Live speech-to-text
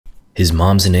His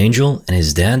mom's an angel and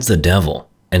his dad's the devil.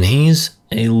 And he's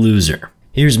a loser.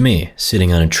 Here's me,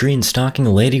 sitting on a tree and stalking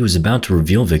a lady who's about to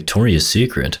reveal Victoria's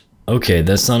secret. Okay,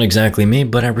 that's not exactly me,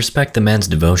 but I respect the man's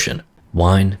devotion.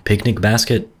 Wine, picnic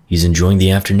basket, he's enjoying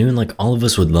the afternoon like all of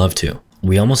us would love to.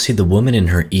 We almost see the woman in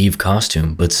her Eve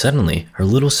costume, but suddenly, her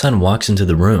little son walks into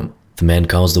the room. The man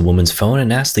calls the woman's phone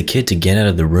and asks the kid to get out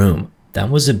of the room.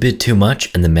 That was a bit too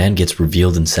much, and the man gets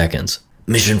revealed in seconds.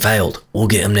 Mission failed. We'll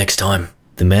get him next time.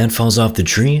 The man falls off the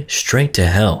tree, straight to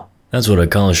hell. That's what I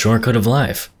call a shortcut of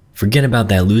life. Forget about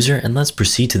that loser and let's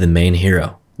proceed to the main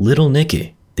hero, little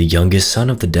Nicky, the youngest son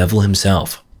of the devil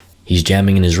himself. He's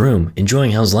jamming in his room,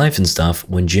 enjoying hell's life and stuff,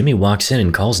 when Jimmy walks in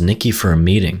and calls Nicky for a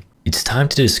meeting. It's time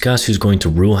to discuss who's going to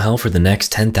rule hell for the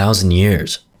next 10,000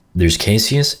 years. There's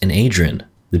Cassius and Adrian,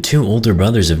 the two older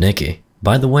brothers of Nicky.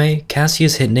 By the way,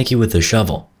 Cassius hit Nicky with a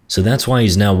shovel, so that's why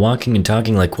he's now walking and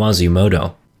talking like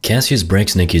Quasimodo. Cassius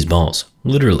breaks Nicky's balls,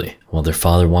 literally, while their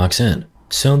father walks in.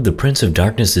 So the Prince of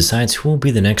Darkness decides who will be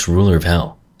the next ruler of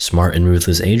hell. Smart and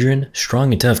ruthless Adrian,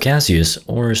 strong and tough Cassius,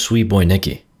 or sweet boy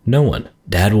Nicky. No one.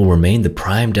 Dad will remain the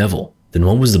prime devil. Then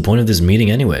what was the point of this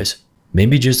meeting anyways?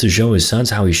 Maybe just to show his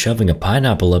sons how he's shoving a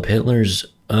pineapple up Hitler's,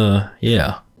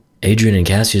 yeah. Adrian and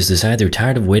Cassius decide they're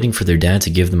tired of waiting for their dad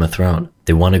to give them a throne.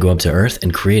 They want to go up to Earth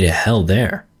and create a hell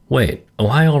there. Wait,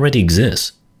 Ohio already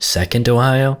exists. Second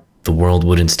Ohio? The world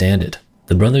wouldn't stand it.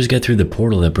 The brothers get through the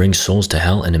portal that brings souls to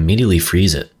hell and immediately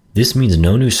freeze it. This means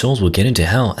no new souls will get into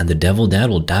hell and the devil dad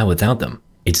will die without them.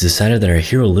 It's decided that our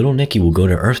hero little Nicky will go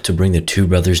to Earth to bring the two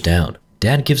brothers down.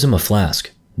 Dad gives him a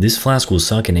flask. This flask will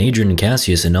suck in Adrian and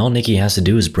Cassius and all Nicky has to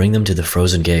do is bring them to the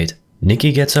frozen gate.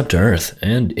 Nicky gets up to Earth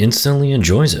and instantly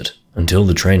enjoys it, until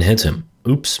the train hits him.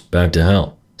 Oops, back to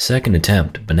hell. Second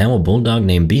attempt, but now a bulldog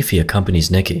named Beefy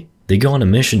accompanies Nicky. They go on a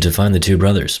mission to find the two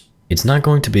brothers. It's not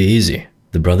going to be easy.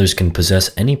 The brothers can possess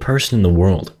any person in the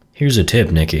world. Here's a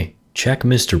tip, Nicky. Check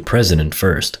Mr. President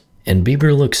first. And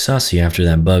Bieber looks sussy after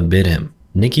that bug bit him.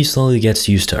 Nicky slowly gets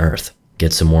used to Earth,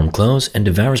 gets some warm clothes, and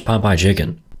devours Popeye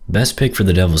chicken. Best pick for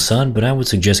the devil's son, but I would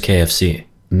suggest KFC.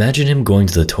 Imagine him going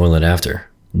to the toilet after.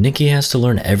 Nicky has to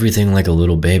learn everything like a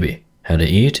little baby. How to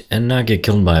eat and not get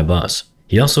killed by a bus.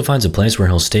 He also finds a place where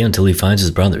he'll stay until he finds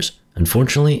his brothers.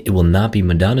 Unfortunately, it will not be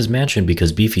Madonna's mansion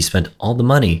because Beefy spent all the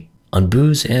money on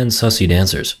booze and sussy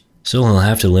dancers. So he'll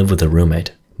have to live with a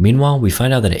roommate. Meanwhile, we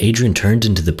find out that Adrian turned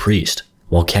into the priest,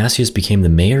 while Cassius became the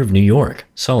mayor of New York.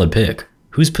 Solid pick.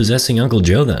 Who's possessing Uncle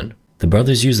Joe then? The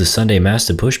brothers use the Sunday Mass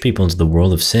to push people into the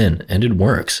world of sin, and it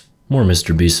works. More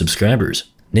Mr. Beast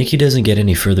subscribers. Nicky doesn't get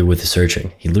any further with the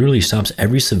searching. He literally stops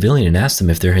every civilian and asks them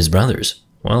if they're his brothers.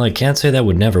 Well, I can't say that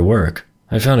would never work.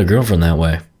 I found a girlfriend that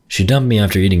way. She dumped me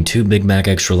after eating 2 Big Mac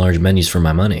extra large menus for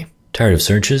my money. Tired of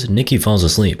searches, Nicky falls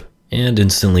asleep, and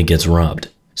instantly gets robbed.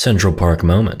 Central Park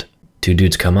moment. 2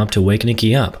 dudes come up to wake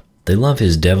Nicky up. They love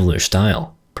his devilish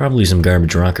style. Probably some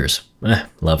garbage rockers.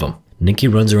 Love them. Nicky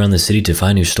runs around the city to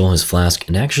find who stole his flask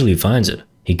and actually finds it.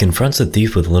 He confronts the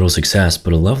thief with little success,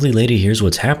 but a lovely lady hears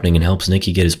what's happening and helps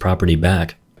Nicky get his property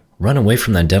back. Run away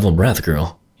from that devil breath,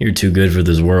 girl. You're too good for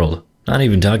this world. Not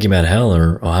even talking about hell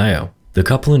or Ohio. The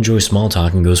couple enjoys small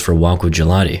talk and goes for a walk with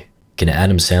Gelati. Can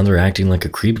Adam Sandler acting like a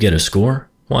creep get a score?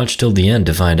 Watch till the end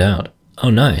to find out. Oh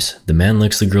nice, the man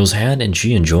licks the girl's hand and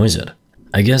she enjoys it.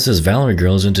 I guess this Valerie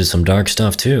girl's into some dark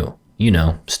stuff too. You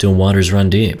know, still waters run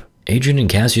deep. Adrian and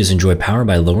Cassius enjoy power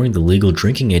by lowering the legal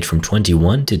drinking age from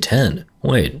 21 to 10.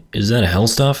 Wait, is that hell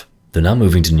stuff? They're not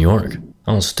moving to New York.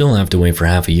 I'll still have to wait for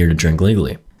half a year to drink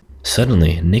legally.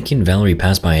 Suddenly, Nicky and Valerie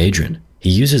pass by Adrian. He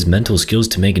uses mental skills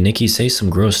to make Nicky say some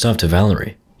gross stuff to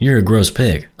Valerie. You're a gross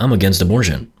pig. I'm against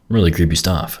abortion. Really creepy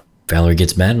stuff. Valerie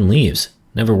gets mad and leaves.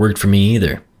 Never worked for me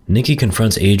either. Nicky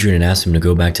confronts Adrian and asks him to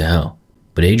go back to hell.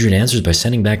 But Adrian answers by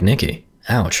sending back Nicky.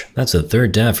 Ouch, that's the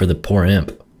 3rd death for the poor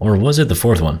imp. Or was it the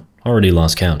 4th one? Already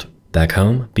lost count. Back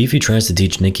home, Beefy tries to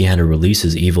teach Nicky how to release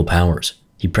his evil powers.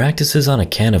 He practices on a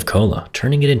can of cola,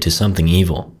 turning it into something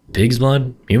evil. Pig's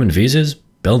blood? Human feces?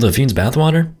 Belle Delphine's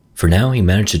bathwater? For now, he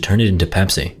managed to turn it into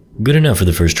Pepsi. Good enough for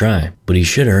the first try, but he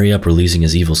should hurry up releasing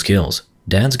his evil skills.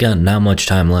 Dad's got not much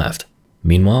time left.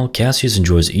 Meanwhile, Cassius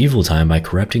enjoys evil time by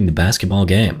corrupting the basketball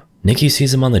game. Nicky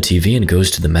sees him on the TV and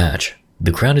goes to the match.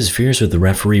 The crowd is fierce with the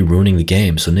referee ruining the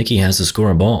game, so Nicky has to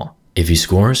score a ball. If he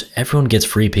scores, everyone gets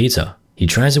free pizza. He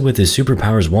tries it with his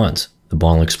superpowers once. The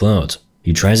ball explodes.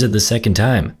 He tries it the second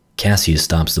time. Cassius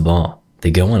stops the ball.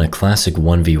 They go on a classic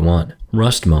 1v1.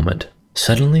 Rust moment.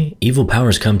 Suddenly, evil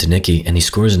powers come to Nicky and he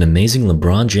scores an amazing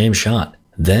LeBron James shot.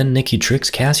 Then Nicky tricks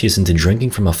Cassius into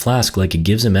drinking from a flask like it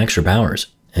gives him extra powers.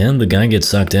 And the guy gets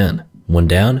sucked in. 1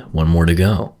 down, 1 more to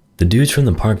go. The dudes from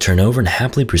the park turn over and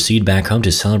happily proceed back home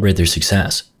to celebrate their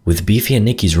success. With Beefy and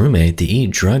Nicky's roommate, they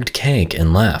eat drugged cake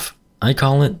and laugh. I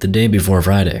call it the day before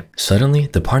Friday. Suddenly,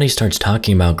 the party starts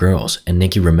talking about girls, and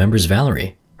Nicky remembers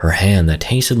Valerie. Her hand that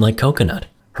tasted like coconut.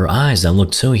 Her eyes that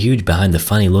looked so huge behind the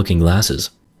funny-looking glasses.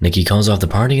 Nicky calls off the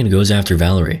party and goes after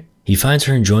Valerie. He finds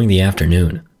her enjoying the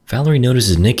afternoon. Valerie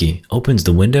notices Nicky, opens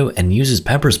the window, and uses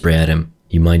pepper spray at him.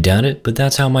 You might doubt it, but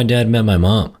that's how my dad met my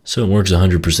mom, so it works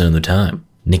 100% of the time.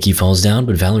 Nicky falls down,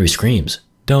 but Valerie screams,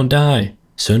 "Don't die!"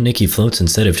 So Nicky floats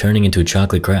instead of turning into a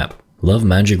chocolate crab. Love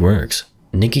magic works.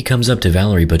 Nicky comes up to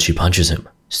Valerie, but she punches him.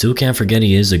 Still can't forget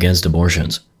he is against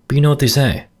abortions. But you know what they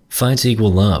say, fights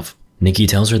equal love. Nicky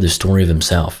tells her the story of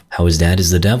himself, how his dad is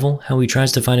the devil, how he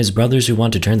tries to find his brothers who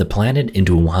want to turn the planet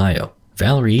into Ohio.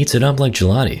 Valerie eats it up like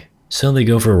gelati. So they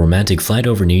go for a romantic flight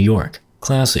over New York.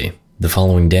 Classy. The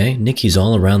following day, Nicky's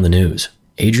all around the news.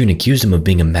 Adrian accused him of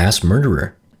being a mass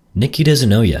murderer. Nicky doesn't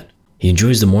know yet. He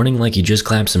enjoys the morning like he just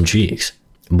clapped some cheeks.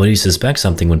 But he suspects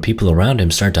something when people around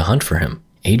him start to hunt for him.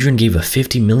 Adrian gave a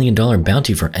 $50 million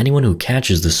bounty for anyone who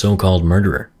catches the so-called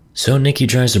murderer. So Nicky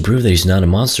tries to prove that he's not a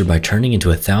monster by turning into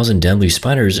 1,000 deadly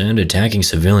spiders and attacking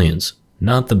civilians.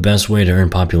 Not the best way to earn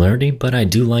popularity, but I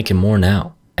do like him more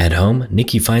now. At home,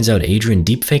 Nicky finds out Adrian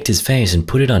deepfaked his face and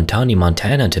put it on Tony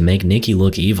Montana to make Nicky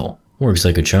look evil. Works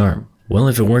like a charm. Well,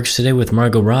 if it works today with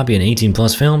Margot Robbie in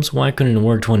 18+ films, why couldn't it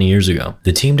work 20 years ago?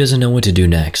 The team doesn't know what to do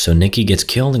next, so Nicky gets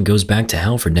killed and goes back to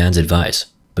hell for Dad's advice.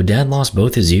 But Dad lost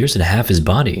both his ears and half his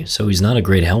body, so he's not a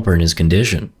great helper in his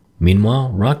condition.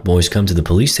 Meanwhile, Rock Boys come to the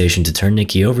police station to turn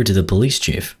Nicky over to the police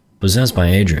chief, possessed by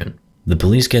Adrian. The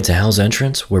police get to Hell's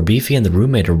entrance, where Beefy and the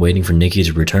roommate are waiting for Nicky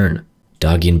to return.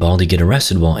 Doggy and Baldy get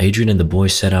arrested while Adrian and the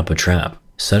boys set up a trap.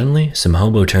 Suddenly, some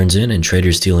hobo turns in and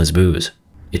traders steal his booze.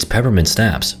 It's peppermint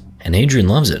snaps, and Adrian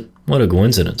loves it. What a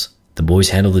coincidence. The boys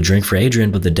handle the drink for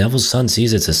Adrian, but the devil's son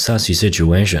sees it's a sussy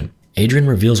situation. Adrian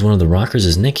reveals one of the rockers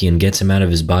as Nicky and gets him out of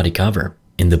his body cover.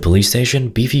 In the police station,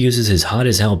 Beefy uses his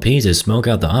hot-as-hell pee to smoke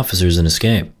out the officers and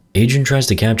escape. Adrian tries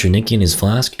to capture Nicky in his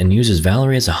flask and uses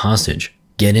Valerie as a hostage.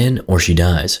 Get in or she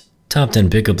dies. Top 10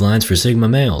 pickup lines for Sigma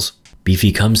males.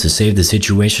 Beefy comes to save the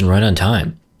situation right on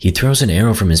time. He throws an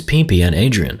arrow from his pee-pee at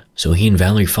Adrian, so he and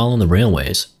Valerie fall on the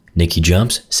railways. Nicky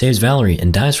jumps, saves Valerie,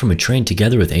 and dies from a train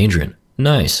together with Adrian.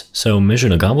 Nice, so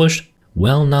mission accomplished?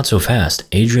 Well, not so fast.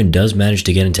 Adrian does manage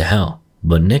to get into hell.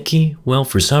 But Nicky, well,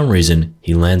 for some reason,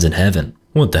 he lands in heaven.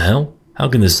 What the hell? How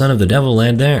can the son of the devil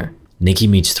land there? Nicky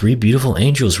meets 3 beautiful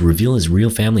angels who reveal his real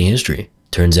family history.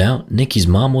 Turns out, Nicky's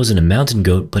mom wasn't a mountain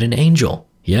goat, but an angel.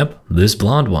 Yep, this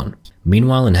blonde one.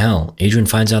 Meanwhile in hell, Adrian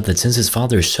finds out that since his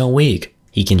father is so weak,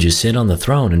 he can just sit on the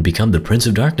throne and become the Prince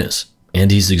of Darkness.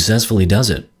 And he successfully does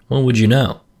it. What would you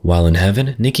know? While in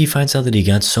heaven, Nicky finds out that he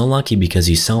got so lucky because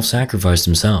he self-sacrificed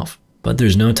himself. But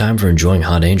there's no time for enjoying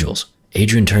hot angels.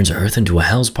 Adrian turns Earth into a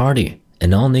hell's party,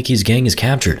 and all Nicky's gang is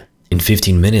captured. In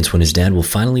 15 minutes, when his dad will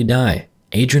finally die,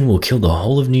 Adrian will kill the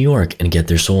whole of New York and get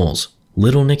their souls.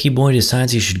 Little Nicky boy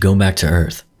decides he should go back to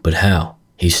Earth. But how?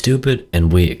 He's stupid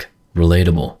and weak.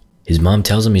 Relatable. His mom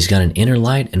tells him he's got an inner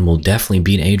light and will definitely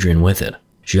beat Adrian with it.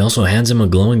 She also hands him a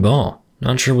glowing ball.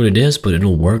 Not sure what it is, but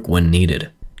it'll work when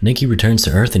needed. Nicky returns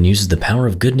to Earth and uses the power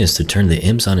of goodness to turn the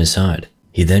imps on his side.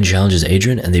 He then challenges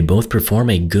Adrian and they both perform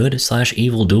a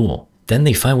good/evil duel. Then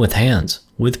they fight with hands,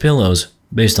 with pillows,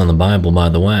 based on the Bible by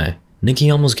the way. Nicky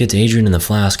almost gets Adrian in the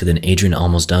flask, then Adrian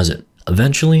almost does it.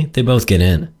 Eventually, they both get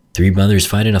in. 3 brothers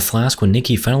fight in a flask when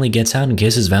Nicky finally gets out and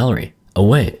kisses Valerie. Oh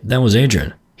wait, that was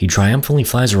Adrian. He triumphantly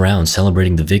flies around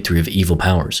celebrating the victory of evil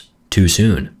powers. Too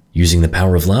soon. Using the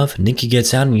power of love, Nicky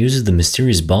gets out and uses the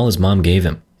mysterious ball his mom gave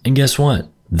him. And guess what?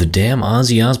 The damn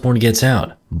Ozzy Osbourne gets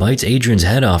out, bites Adrian's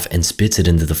head off and spits it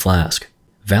into the flask.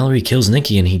 Valerie kills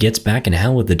Nicky and he gets back in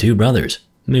hell with the 2 brothers.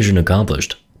 Mission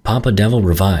accomplished. Papa Devil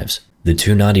revives. The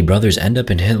 2 naughty brothers end up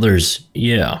in Hitler's,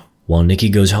 yeah, while Nicky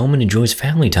goes home and enjoys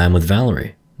family time with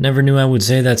Valerie. Never knew I would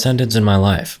say that sentence in my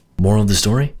life. Moral of the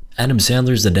story? Adam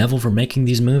Sandler's the devil for making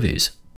these movies.